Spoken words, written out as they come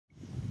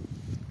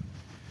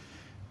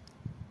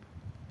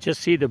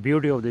Just see the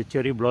beauty of the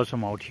cherry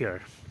blossom out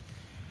here.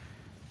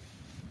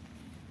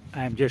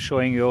 I am just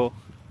showing you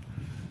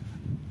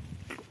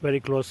very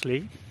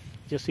closely.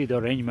 Just see the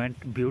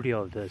arrangement, beauty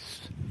of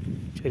this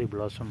cherry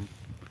blossom.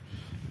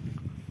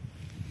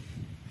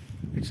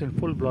 It's in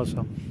full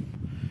blossom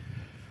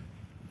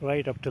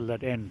right up till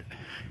that end.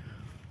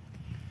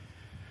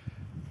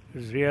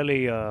 It's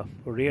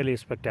really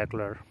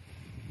spectacular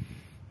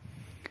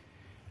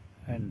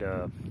and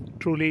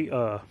truly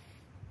a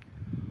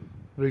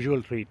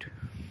visual treat,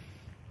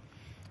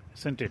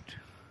 isn't it?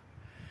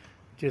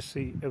 Just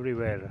see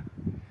everywhere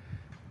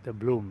the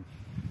bloom,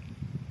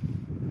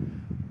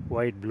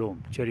 white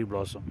bloom, cherry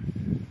blossom.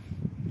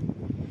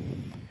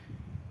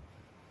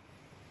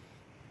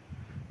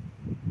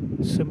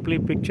 Simply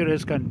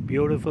picturesque and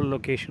beautiful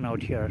location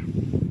out here,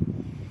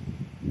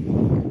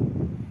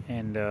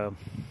 and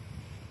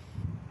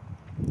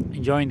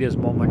enjoying this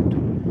moment,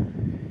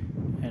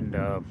 and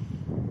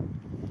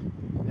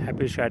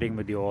happy chatting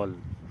with you all,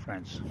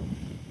 friends.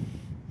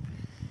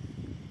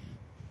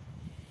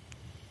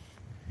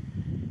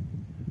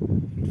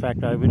 In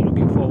fact, I've been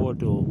looking forward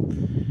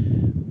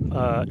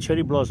to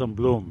cherry blossom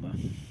bloom.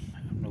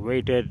 I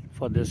waited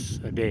for this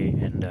day,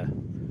 and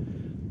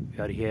we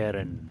are here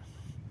and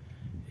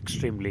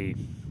extremely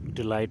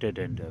delighted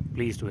and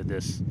pleased with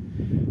this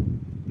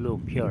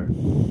bloom here.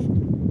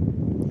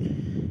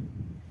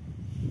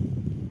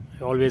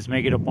 I always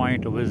make it a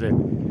point to visit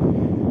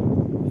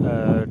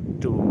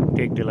to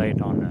take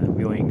delight on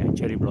viewing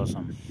cherry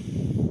blossom.